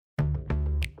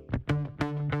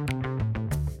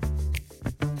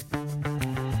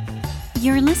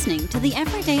You're listening to the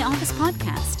Everyday Office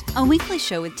Podcast, a weekly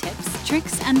show with tips,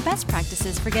 tricks, and best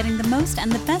practices for getting the most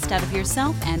and the best out of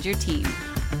yourself and your team.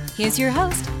 Here's your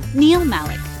host, Neil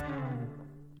Malik.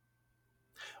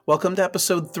 Welcome to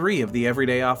episode 3 of the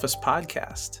Everyday Office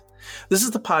Podcast. This is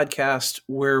the podcast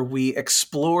where we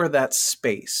explore that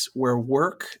space where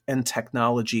work and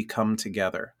technology come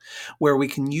together, where we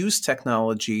can use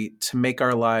technology to make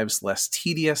our lives less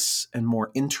tedious and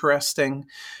more interesting,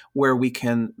 where we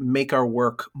can make our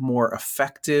work more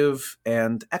effective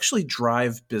and actually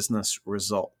drive business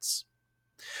results.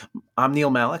 I'm Neil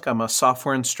Malik. I'm a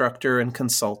software instructor and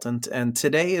consultant, and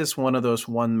today is one of those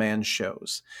one-man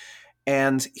shows.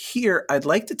 And here, I'd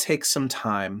like to take some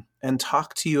time and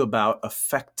talk to you about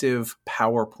effective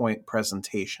PowerPoint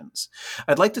presentations.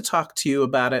 I'd like to talk to you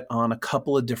about it on a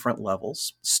couple of different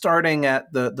levels, starting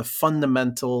at the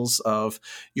fundamentals of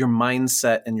your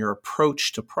mindset and your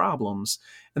approach to problems,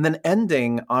 and then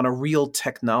ending on a real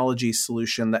technology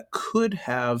solution that could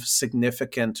have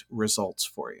significant results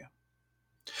for you.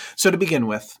 So to begin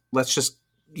with, let's just,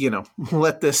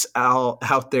 let this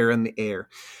out there in the air.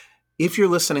 If you're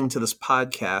listening to this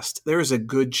podcast, there is a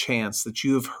good chance that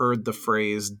you have heard the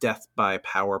phrase death by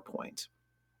PowerPoint.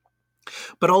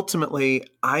 But ultimately,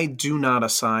 I do not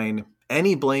assign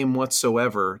any blame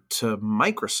whatsoever to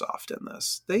Microsoft in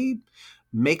this. They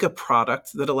make a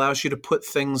product that allows you to put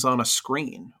things on a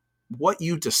screen. What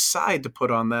you decide to put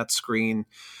on that screen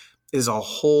is a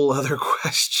whole other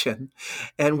question.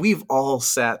 And we've all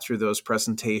sat through those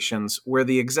presentations where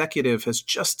the executive has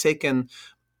just taken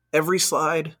every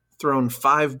slide, thrown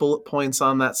 5 bullet points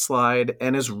on that slide,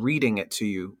 and is reading it to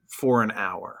you for an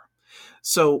hour.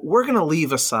 So we're going to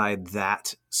leave aside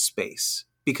that space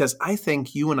because I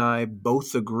think you and I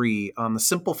both agree on the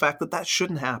simple fact that that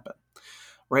shouldn't happen,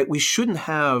 right? We shouldn't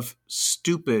have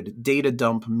stupid data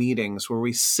dump meetings where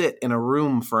we sit in a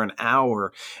room for an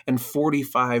hour and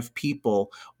 45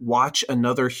 people watch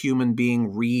another human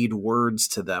being read words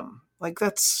to them. Like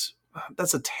that's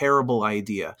a terrible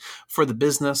idea for the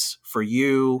business, for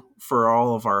you, for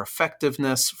all of our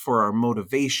effectiveness, for our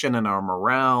motivation and our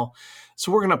morale.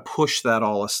 So we're going to push that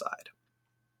all aside.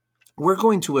 We're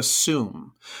going to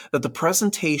assume that the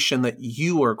presentation that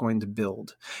you are going to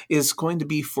build is going to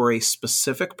be for a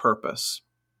specific purpose,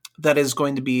 that is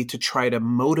going to be to try to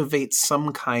motivate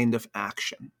some kind of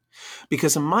action.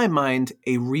 Because in my mind,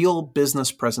 a real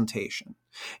business presentation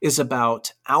is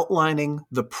about outlining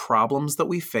the problems that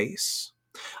we face,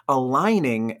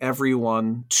 aligning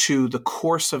everyone to the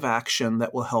course of action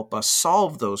that will help us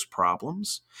solve those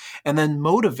problems, and then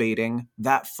motivating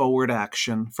that forward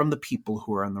action from the people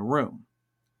who are in the room.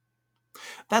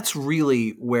 That's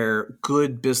really where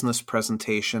good business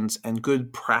presentations and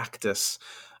good practice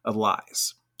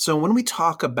lies. So when we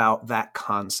talk about that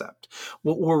concept,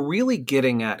 what we're really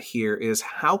getting at here is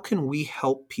how can we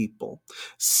help people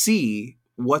see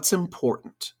what's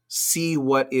important, see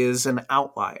what is an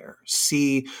outlier,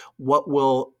 see what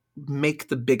will make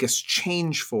the biggest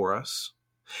change for us,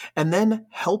 and then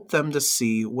help them to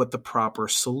see what the proper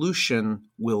solution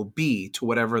will be to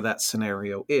whatever that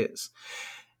scenario is.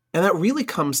 And that really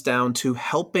comes down to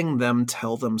helping them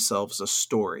tell themselves a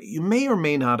story. You may or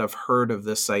may not have heard of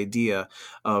this idea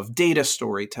of data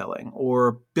storytelling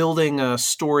or building a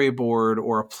storyboard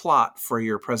or a plot for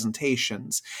your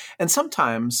presentations. And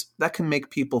sometimes that can make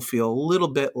people feel a little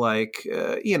bit like,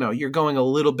 you're going a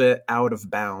little bit out of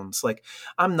bounds. Like,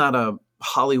 I'm not a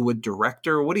Hollywood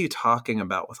director. What are you talking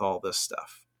about with all this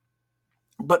stuff?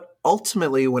 But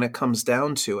ultimately, when it comes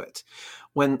down to it,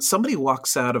 when somebody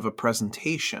walks out of a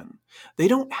presentation, they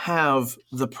don't have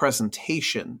the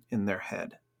presentation in their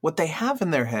head. What they have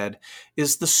in their head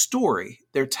is the story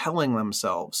they're telling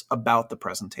themselves about the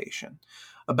presentation,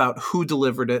 about who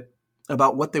delivered it,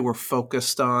 about what they were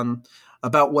focused on,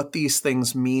 about what these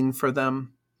things mean for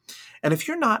them. And if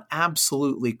you're not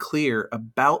absolutely clear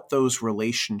about those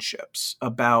relationships,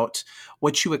 about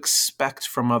what you expect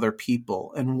from other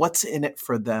people and what's in it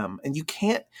for them, and you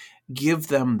can't give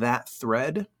them that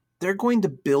thread, they're going to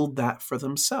build that for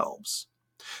themselves.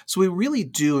 So we really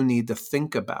do need to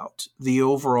think about the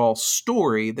overall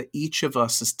story that each of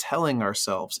us is telling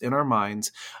ourselves in our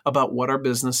minds about what our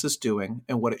business is doing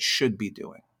and what it should be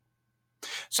doing.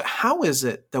 So how is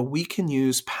it that we can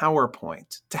use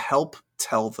PowerPoint to help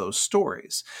tell those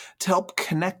stories, to help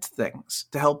connect things,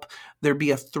 to help there be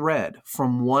a thread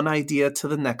from one idea to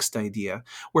the next idea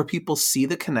where people see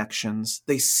the connections,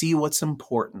 they see what's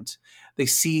important, they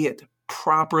see it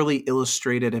properly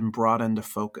illustrated and brought into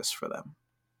focus for them?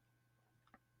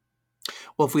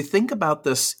 Well, if we think about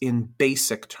this in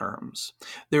basic terms,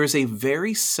 there is a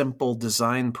very simple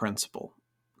design principle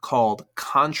called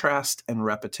contrast and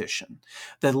repetition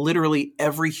that literally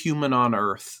every human on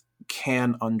earth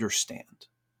can understand.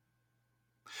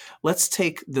 Let's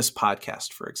take this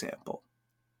podcast, for example.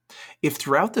 If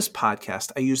throughout this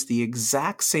podcast I use the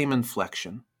exact same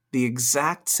inflection, the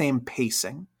exact same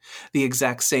pacing, the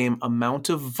exact same amount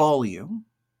of volume,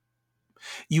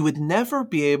 you would never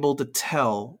be able to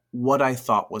tell what I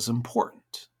thought was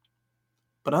important.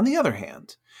 But on the other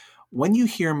hand, when you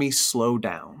hear me slow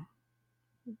down,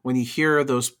 when you hear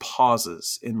those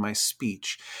pauses in my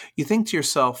speech, you think to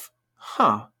yourself,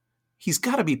 he's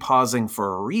got to be pausing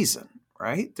for a reason,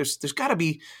 right? There's got to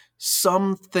be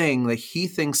something that he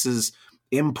thinks is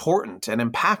important and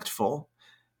impactful,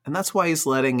 and that's why he's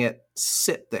letting it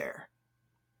sit there.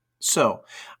 So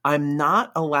I'm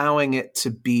not allowing it to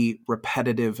be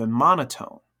repetitive and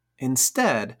monotone.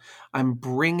 Instead, I'm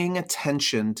bringing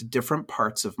attention to different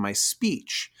parts of my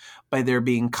speech by there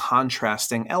being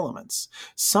contrasting elements.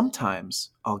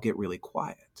 Sometimes I'll get really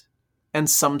quiet, and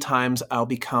sometimes I'll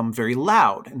become very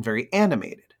loud and very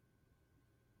animated.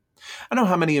 I don't know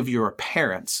how many of you are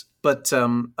parents, but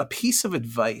a piece of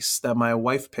advice that my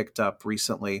wife picked up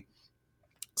recently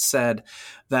said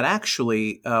that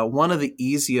actually one of the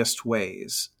easiest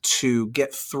ways to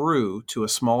get through to a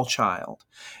small child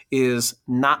is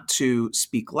not to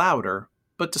speak louder,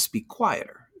 but to speak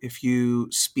quieter. If you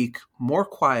speak more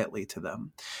quietly to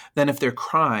them, then if they're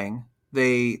crying,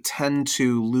 they tend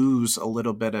to lose a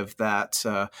little bit of that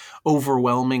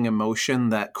overwhelming emotion,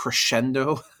 that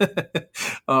crescendo.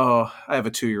 Oh, I have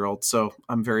a 2-year-old, so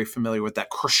I'm very familiar with that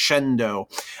crescendo.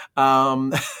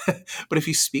 But if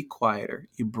you speak quieter,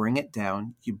 you bring it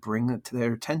down, you bring it to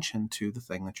their attention to the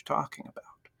thing that you're talking about.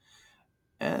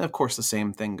 And of course, the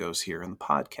same thing goes here in the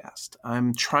podcast.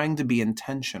 I'm trying to be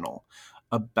intentional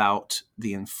about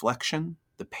the inflection,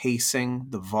 the pacing,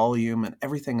 the volume, and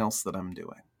everything else that I'm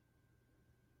doing.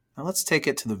 Now let's take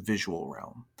it to the visual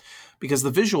realm, because the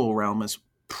visual realm is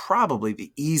probably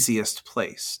the easiest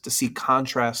place to see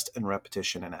contrast and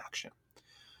repetition in action.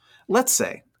 Let's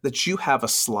say that you have a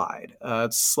slide.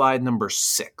 It's slide number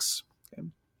 6. Okay?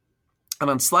 And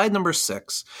on slide number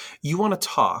 6, you want to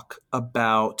talk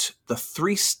about the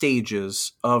 3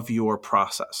 stages of your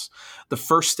process. The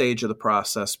first stage of the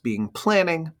process being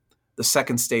planning, the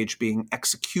second stage being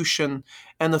execution,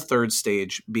 and the third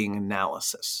stage being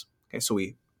analysis. Okay, so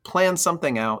we plan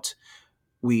something out,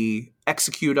 we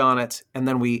execute on it, and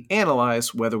then we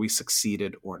analyze whether we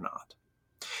succeeded or not.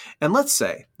 And let's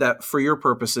say that for your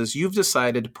purposes, you've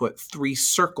decided to put 3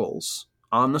 circles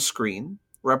on the screen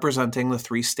representing the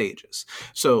 3 stages.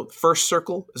 So the first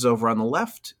circle is over on the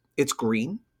left, it's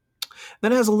green.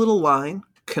 Then it has a little line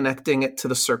connecting it to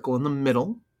the circle in the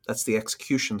middle, that's the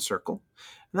execution circle.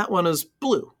 And that one is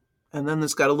blue. And then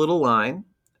it's got a little line,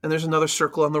 and there's another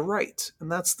circle on the right,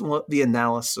 and that's the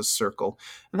analysis circle,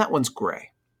 and that one's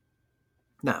gray.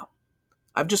 Now,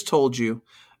 I've just told you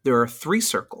there are 3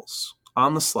 circles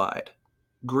on the slide,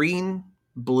 green,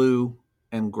 blue,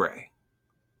 and gray.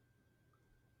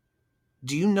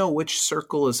 Do you know which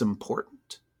circle is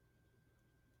important?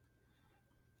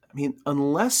 I mean,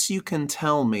 unless you can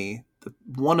tell me that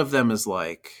one of them is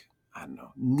like, I don't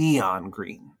know, neon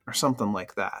green or something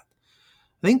like that,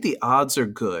 I think the odds are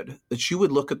good that you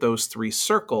would look at those 3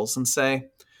 circles and say,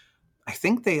 I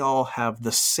think they all have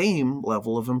the same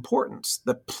level of importance.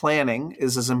 That planning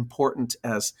is as important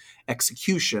as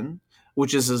execution,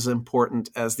 which is as important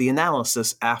as the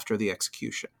analysis after the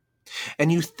execution.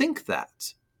 And you think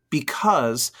that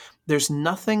because there's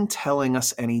nothing telling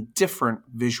us any different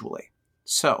visually.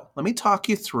 So let me talk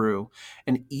you through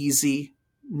an easy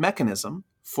mechanism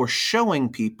for showing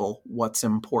people what's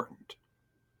important.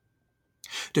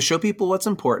 To show people what's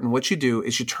important, what you do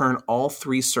is you turn all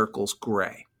 3 circles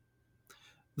gray.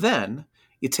 Then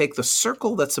you take the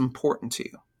circle that's important to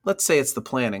you. Let's say it's the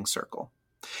planning circle.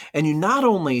 And you not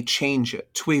only change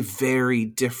it to a very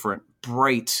different,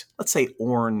 bright, let's say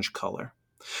orange color,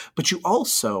 but you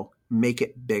also make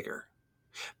it bigger.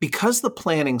 Because the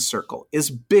planning circle is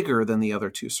bigger than the other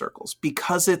 2 circles,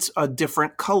 because it's a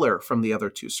different color from the other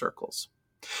 2 circles,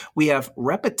 we have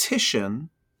repetition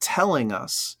telling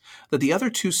us that the other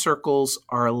 2 circles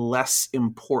are less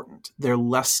important. They're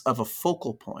less of a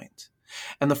focal point.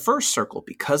 And the first circle,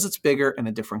 because it's bigger and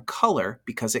a different color,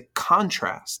 because it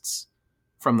contrasts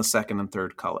from the second and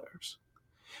third colors,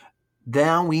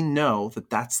 now we know that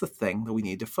that's the thing that we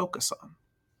need to focus on.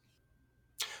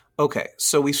 Okay,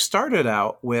 so we've started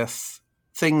out with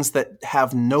things that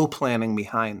have no planning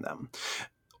behind them.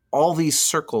 all these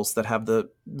circles that have the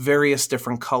various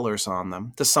different colors on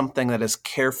them to something that is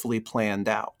carefully planned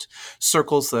out.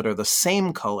 Circles that are the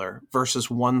same color versus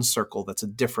one circle that's a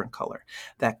different color.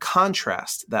 That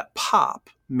contrast, that pop,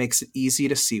 makes it easy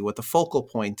to see what the focal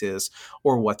point is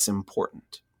or what's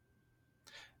important.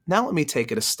 Now let me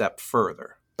take it a step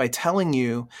further by telling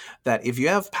you that if you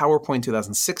have PowerPoint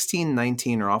 2016,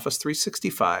 19, or Office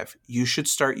 365, you should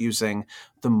start using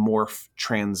the morph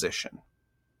transition.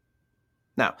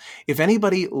 Now, if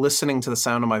anybody listening to the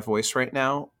sound of my voice right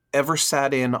now ever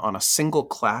sat in on a single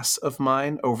class of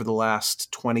mine over the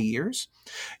last 20 years,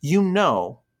 you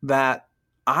know that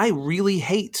I really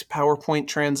hate PowerPoint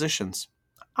transitions.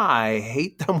 I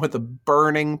hate them with a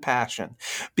burning passion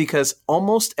because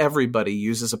almost everybody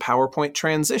uses a PowerPoint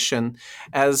transition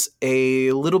as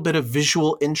a little bit of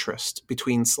visual interest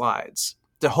between slides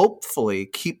to hopefully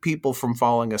keep people from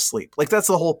falling asleep. Like, that's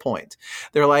the whole point.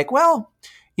 They're like, well,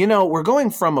 you know, we're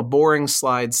going from a boring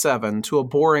slide 7 to a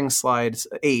boring slide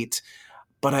 8,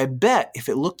 but I bet if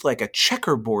it looked like a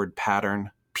checkerboard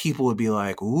pattern, people would be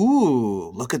like, ooh,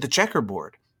 look at the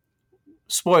checkerboard.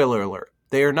 Spoiler alert.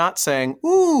 They are not saying,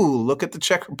 ooh, look at the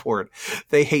checkerboard.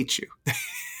 They hate you.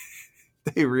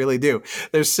 They really do.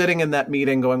 They're sitting in that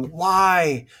meeting going,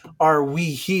 why are we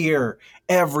here?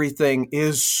 Everything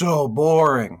is so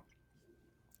boring.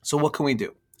 So what can we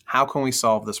do? How can we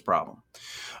solve this problem?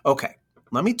 Okay,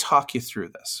 let me talk you through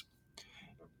this.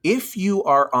 If you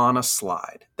are on a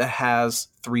slide that has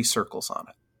 3 circles on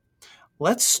it,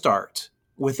 let's start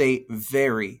with a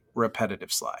very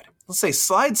repetitive slide. Let's say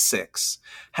slide 6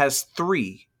 has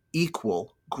 3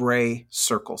 equal gray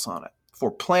circles on it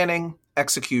for planning,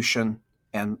 execution,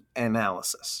 and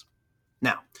analysis.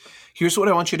 Now, here's what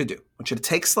I want you to do. I want you to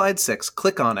take slide 6,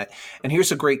 click on it, and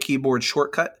here's a great keyboard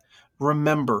shortcut.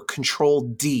 Remember, Control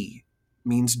D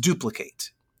means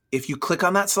duplicate. If you click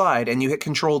on that slide and you hit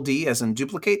Control D as in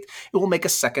duplicate, it will make a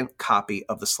second copy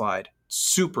of the slide.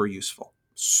 Super useful.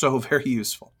 So very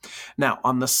useful. Now,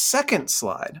 on the second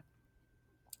slide,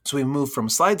 so we move from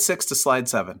slide 6 to slide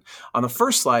 7. On the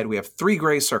first slide, we have 3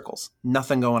 gray circles,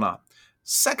 nothing going on.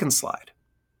 Second slide,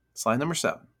 slide number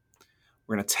 7.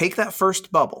 We're going to take that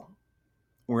first bubble.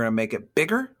 We're going to make it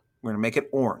bigger. We're going to make it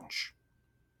orange.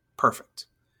 Perfect.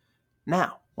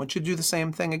 Now, I want you to do the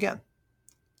same thing again.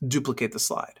 Duplicate the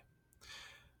slide.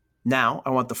 Now,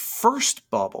 I want the first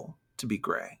bubble to be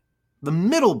gray, the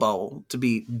middle bubble to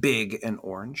be big and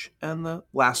orange, and the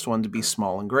last one to be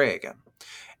small and gray again.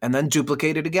 And then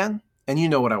duplicate it again, and you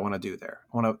know what I want to do there.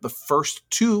 I want the first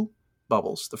 2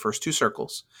 bubbles, the first 2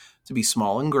 circles, to be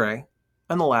small and gray,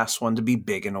 and the last one to be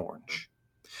big and orange.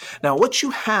 Now, what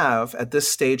you have at this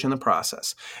stage in the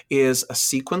process is a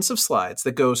sequence of slides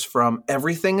that goes from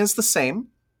everything is the same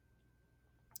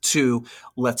to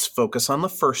let's focus on the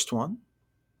first one,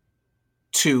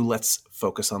 to let's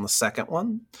focus on the second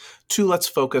one, to let's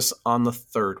focus on the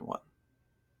third one.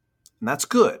 And that's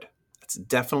good. That's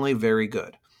definitely very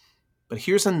good. But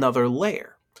here's another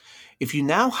layer. If you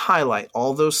now highlight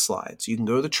all those slides, you can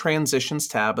go to the Transitions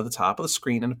tab at the top of the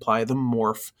screen and apply the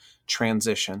Morph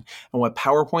transition. And what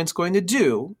PowerPoint's going to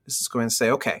do is it's going to say,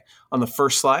 okay, on the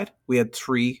first slide, we had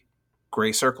 3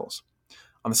 gray circles.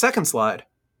 On the second slide,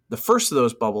 the first of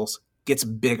those bubbles gets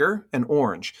bigger and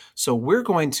orange. So we're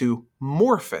going to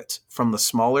morph it from the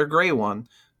smaller gray one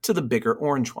to the bigger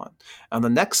orange one. On the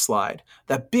next slide,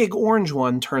 that big orange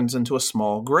one turns into a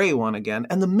small gray one again,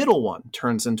 and the middle one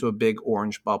turns into a big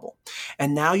orange bubble.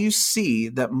 And now you see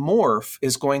that morph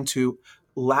is going to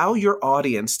allow your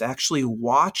audience to actually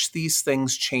watch these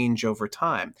things change over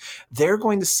time. They're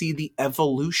going to see the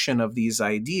evolution of these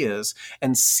ideas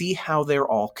and see how they're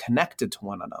all connected to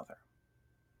one another.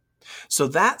 So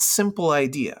that simple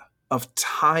idea of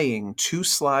tying 2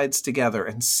 slides together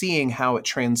and seeing how it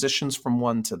transitions from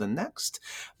one to the next,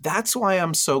 that's why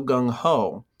I'm so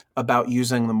gung-ho about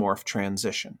using the morph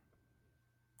transition.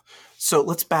 So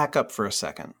let's back up for a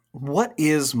second. What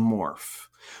is morph?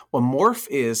 Well, morph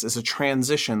is a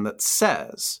transition that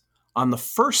says, on the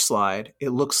first slide,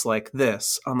 it looks like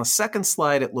this. On the second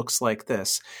slide, it looks like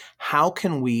this. How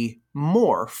can we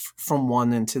morph from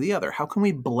one into the other? How can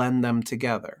we blend them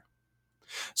together?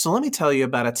 So let me tell you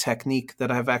about a technique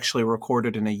that I've actually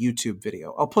recorded in a YouTube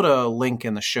video. I'll put a link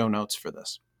in the show notes for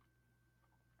this.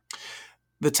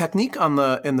 The technique in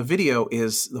the video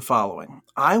is the following.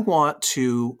 I want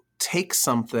to take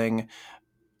something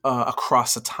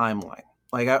across a timeline.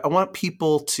 Like I want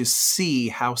people to see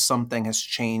how something has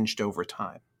changed over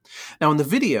time. Now in the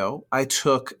video, I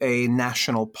took a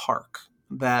national park.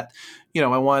 that,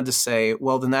 I wanted to say,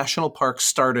 well, the national park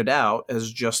started out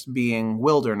as just being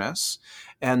wilderness,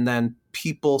 and then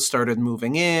people started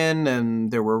moving in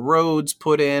and there were roads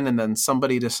put in, and then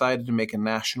somebody decided to make a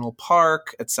national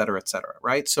park, et cetera,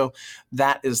 right? So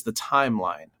that is the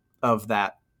timeline of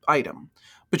that item.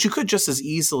 But you could just as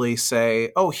easily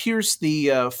say, oh, here's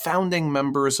the founding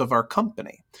members of our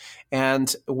company.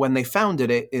 And when they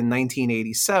founded it in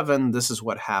 1987, this is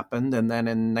what happened. And then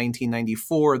in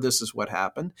 1994, this is what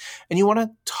happened. And you want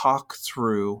to talk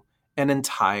through an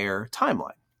entire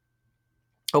timeline.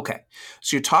 Okay,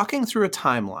 so you're talking through a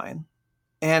timeline.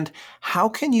 And how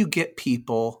can you get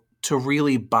people to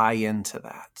really buy into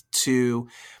that, to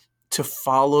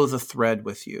follow the thread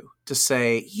with you, to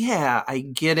say, yeah, I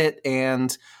get it,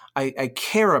 and I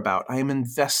care about, I am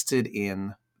invested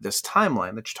in this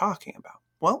timeline that you're talking about?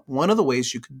 Well, one of the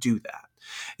ways you could do that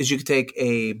is you could take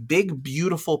a big,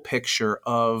 beautiful picture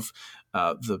of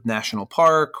the national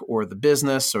park or the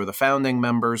business or the founding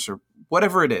members or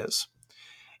whatever it is,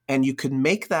 and you could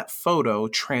make that photo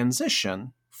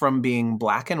transition from being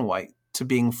black and white to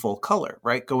being full color,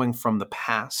 right? Going from the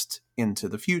past into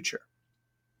the future.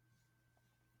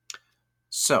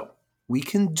 So we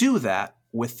can do that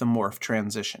with the morph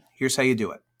transition. Here's how you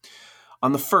do it.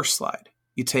 On the first slide,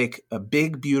 you take a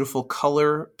big, beautiful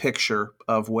color picture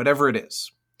of whatever it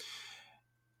is.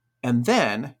 And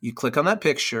then you click on that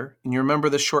picture, and you remember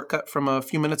the shortcut from a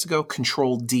few minutes ago,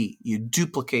 Control-D. You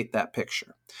duplicate that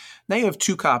picture. Now you have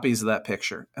 2 copies of that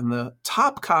picture. And the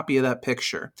top copy of that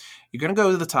picture, you're going to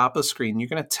go to the top of the screen. You're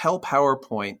going to tell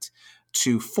PowerPoint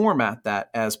to format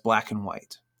that as black and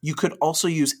white. You could also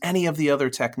use any of the other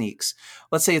techniques.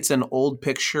 Let's say it's an old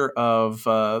picture of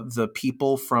the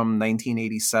people from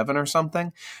 1987 or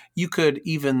something. You could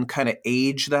even kind of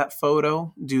age that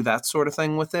photo, do that sort of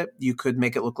thing with it. You could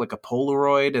make it look like a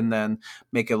Polaroid and then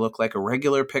make it look like a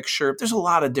regular picture. There's a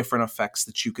lot of different effects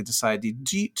that you could decide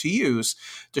to use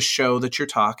to show that you're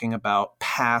talking about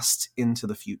past into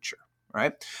the future,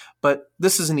 right? But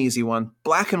this is an easy one,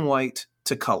 black and white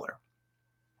to color.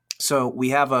 So we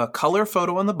have a color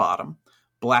photo on the bottom,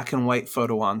 black and white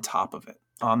photo on top of it,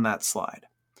 on that slide.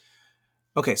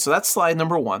 Okay, so that's slide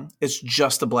number 1. It's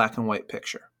just a black and white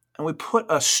picture. And we put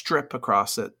a strip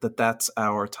across it that's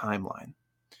our timeline.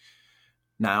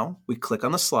 Now we click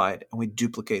on the slide and we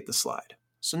duplicate the slide.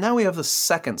 So now we have the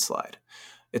second slide.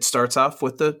 It starts off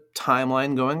with the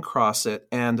timeline going across it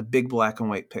and a big black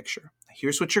and white picture.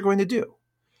 Here's what you're going to do.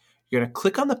 You're going to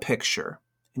click on the picture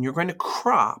and you're going to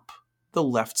crop the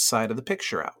left side of the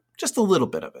picture out, just a little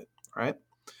bit of it, right?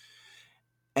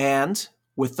 And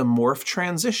with the morph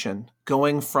transition,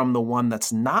 going from the one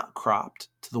that's not cropped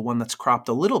to the one that's cropped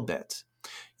a little bit,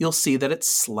 you'll see that it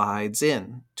slides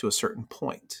in to a certain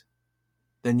point.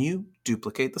 Then you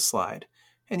duplicate the slide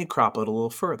and you crop it a little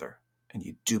further. And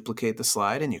you duplicate the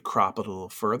slide and you crop it a little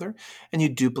further. And you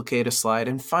duplicate a slide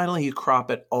and finally you crop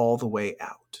it all the way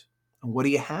out. And what do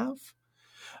you have?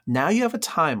 Now you have a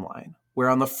timeline where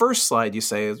on the first slide you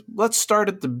say, let's start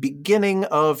at the beginning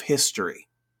of history,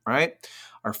 right?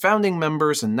 Our founding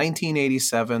members in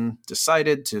 1987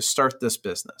 decided to start this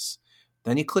business.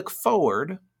 Then you click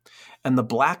forward, and the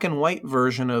black and white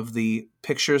version of the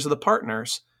pictures of the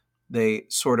partners, they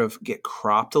sort of get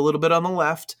cropped a little bit on the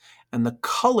left, and the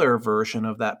color version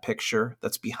of that picture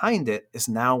that's behind it is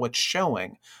now what's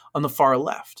showing on the far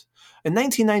left. In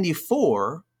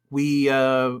 1994, we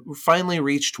finally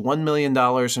reached $1 million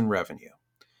in revenue.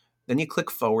 Then you click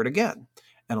forward again,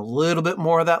 and a little bit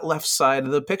more of that left side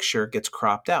of the picture gets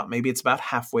cropped out. Maybe it's about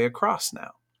halfway across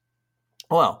now.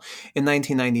 Well, in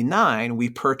 1999, we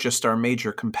purchased our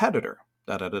major competitor,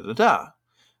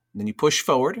 Then you push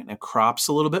forward, and it crops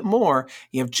a little bit more.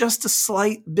 You have just a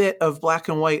slight bit of black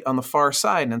and white on the far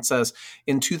side, and it says,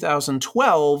 in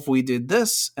 2012, we did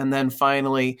this, and then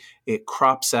finally it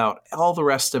crops out all the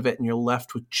rest of it, and you're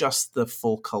left with just the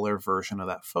full color version of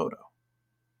that photo.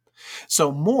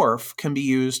 So morph can be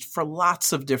used for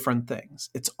lots of different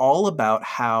things. It's all about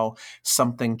how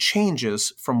something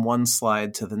changes from one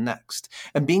slide to the next.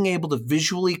 And being able to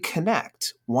visually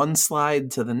connect one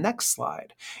slide to the next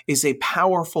slide is a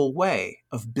powerful way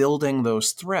of building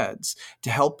those threads to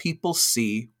help people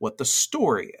see what the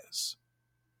story is.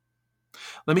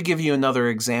 Let me give you another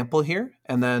example here,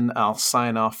 and then I'll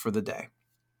sign off for the day.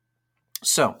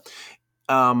 So,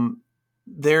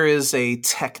 there is a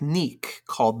technique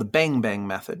called the Bang Bang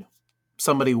method.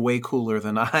 Somebody way cooler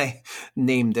than I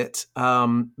named it,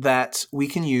 that we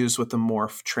can use with the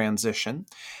morph transition.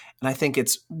 And I think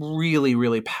it's really,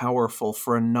 really powerful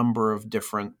for a number of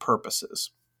different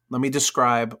purposes. Let me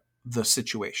describe the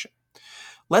situation.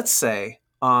 Let's say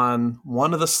on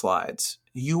one of the slides,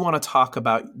 You want to talk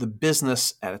about the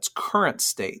business at its current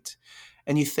state,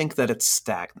 and you think that it's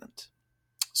stagnant.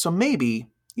 So maybe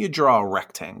you draw a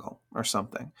rectangle or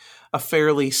something, a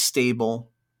fairly stable,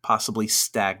 possibly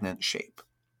stagnant shape.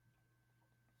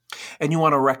 And you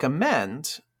want to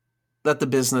recommend that the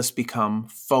business become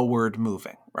forward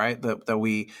moving, right? That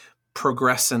we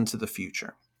progress into the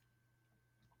future.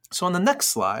 So on the next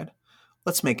slide,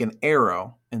 let's make an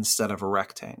arrow instead of a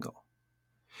rectangle.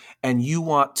 And you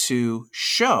want to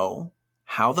show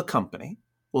how the company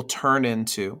will turn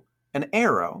into an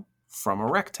arrow from a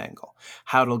rectangle,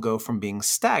 how it'll go from being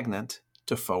stagnant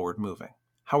to forward moving.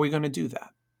 How are we going to do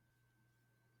that?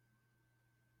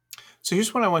 So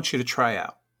here's what I want you to try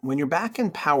out. When you're back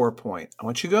in PowerPoint, I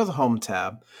want you to go to the Home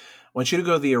tab. I want you to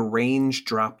go to the Arrange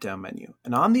drop-down menu.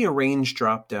 And on the Arrange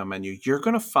drop-down menu, you're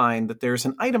going to find that there's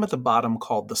an item at the bottom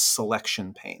called the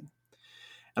Selection pane.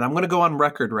 And I'm going to go on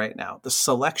record right now. The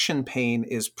Selection pane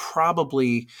is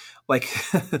probably like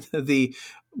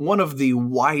one of the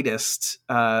widest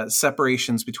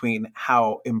separations between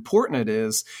how important it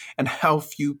is and how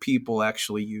few people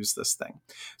actually use this thing.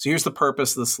 So here's the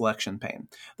purpose of the Selection pane.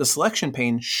 The Selection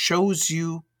pane shows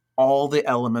you all the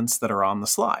elements that are on the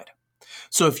slide.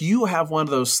 So if you have one of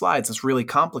those slides that's really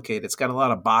complicated, it's got a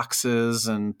lot of boxes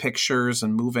and pictures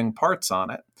and moving parts on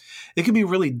it, it can be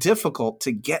really difficult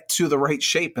to get to the right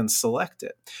shape and select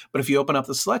it. But if you open up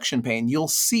the Selection pane, you'll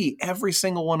see every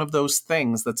single one of those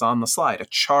things that's on the slide, a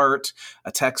chart,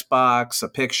 a text box, a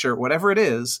picture, whatever it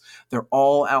is, they're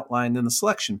all outlined in the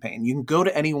Selection pane. You can go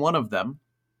to any one of them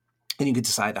and you can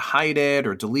decide to hide it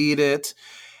or delete it.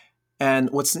 And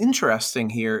what's interesting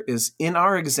here is in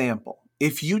our example,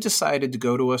 if you decided to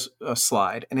go to a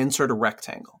slide and insert a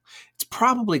rectangle, it's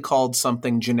probably called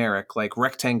something generic like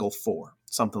rectangle 4,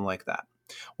 something like that.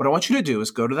 What I want you to do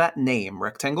is go to that name,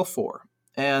 rectangle 4,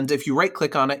 and if you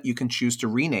right-click on it, you can choose to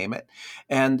rename it.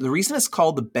 And the reason it's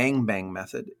called the bang bang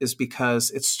method is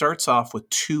because it starts off with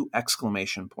 2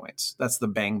 exclamation points. That's the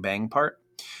bang bang part.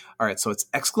 All right, so it's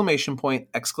exclamation point,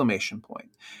 exclamation point.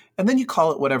 And then you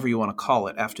call it whatever you want to call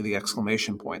it after the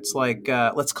exclamation points, like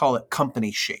let's call it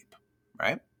company shape.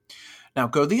 Right? Now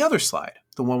go to the other slide,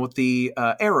 the one with the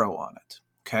arrow on it.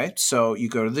 Okay, so you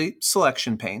go to the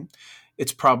Selection pane.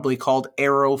 It's probably called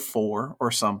arrow 4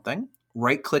 or something.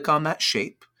 Right click on that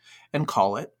shape and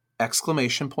call it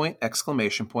exclamation point,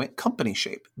 company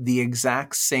shape. The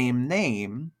exact same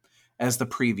name as the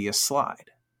previous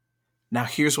slide. Now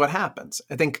here's what happens.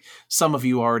 I think some of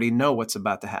you already know what's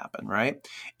about to happen, right?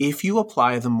 If you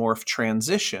apply the morph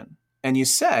transition and you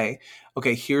say,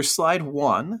 okay, here's slide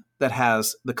 1 that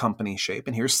has the company shape,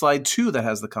 and here's slide 2 that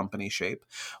has the company shape.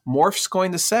 Morph's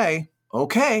going to say,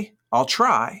 okay, I'll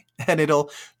try, and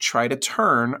it'll try to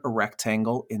turn a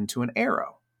rectangle into an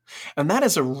arrow. And that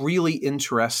is a really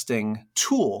interesting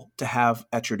tool to have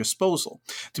at your disposal,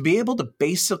 to be able to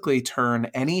basically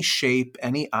turn any shape,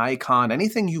 any icon,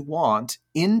 anything you want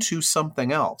into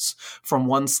something else from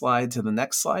one slide to the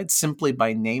next slide simply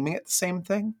by naming it the same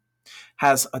thing.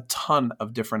 Has a ton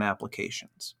of different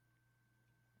applications.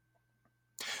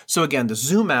 So again, to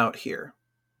zoom out here,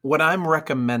 what I'm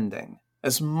recommending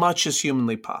as much as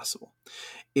humanly possible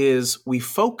is we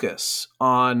focus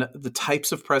on the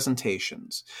types of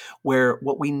presentations where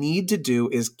what we need to do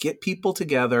is get people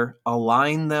together,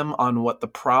 align them on what the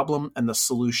problem and the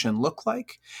solution look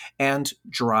like, and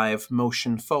drive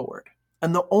motion forward.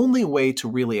 And the only way to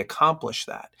really accomplish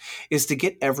that is to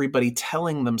get everybody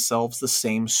telling themselves the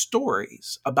same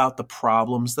stories about the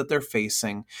problems that they're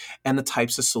facing and the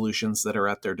types of solutions that are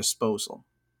at their disposal.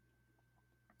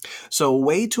 So a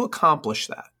way to accomplish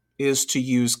that is to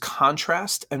use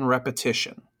contrast and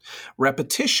repetition.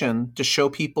 Repetition to show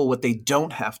people what they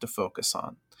don't have to focus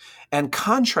on. And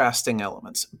contrasting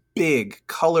elements, big,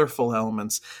 colorful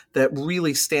elements that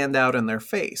really stand out in their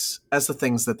face as the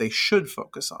things that they should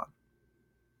focus on.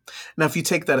 Now, if you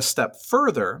take that a step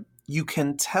further, you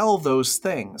can tell those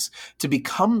things to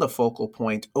become the focal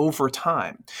point over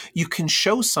time. You can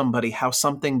show somebody how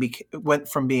something went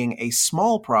from being a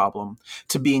small problem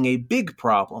to being a big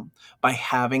problem by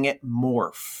having it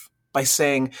morph, by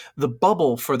saying the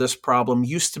bubble for this problem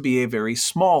used to be a very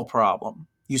small problem,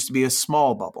 used to be a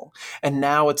small bubble, and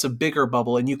now it's a bigger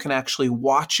bubble, and you can actually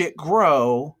watch it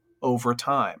grow over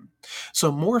time.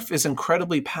 So morph is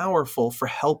incredibly powerful for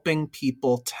helping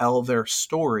people tell their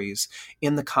stories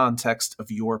in the context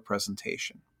of your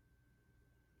presentation.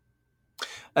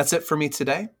 That's it for me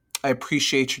today. I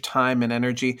appreciate your time and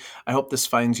energy. I hope this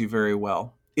finds you very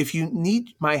well. If you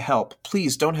need my help,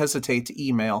 please don't hesitate to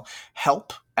email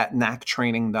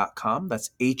help@nactraining.com.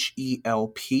 That's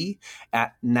HELP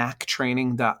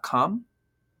 @nactraining.com.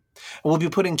 And we'll be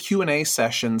putting Q&A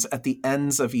sessions at the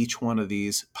ends of each one of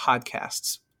these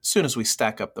podcasts, as soon as we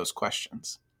stack up those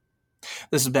questions.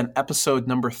 This has been episode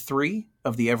number 3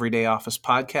 of the Everyday Office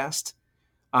podcast.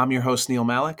 I'm your host, Neil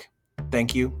Malik.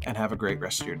 Thank you, and have a great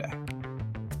rest of your day.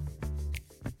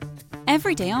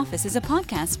 Everyday Office is a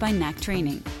podcast by Knack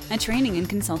Training, a training and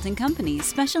consulting company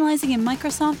specializing in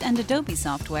Microsoft and Adobe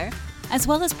software, as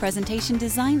well as presentation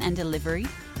design and delivery,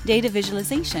 data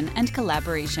visualization, and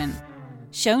collaboration.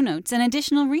 Show notes and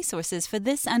additional resources for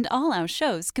this and all our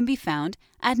shows can be found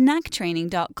at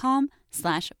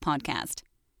knacktraining.com/podcast.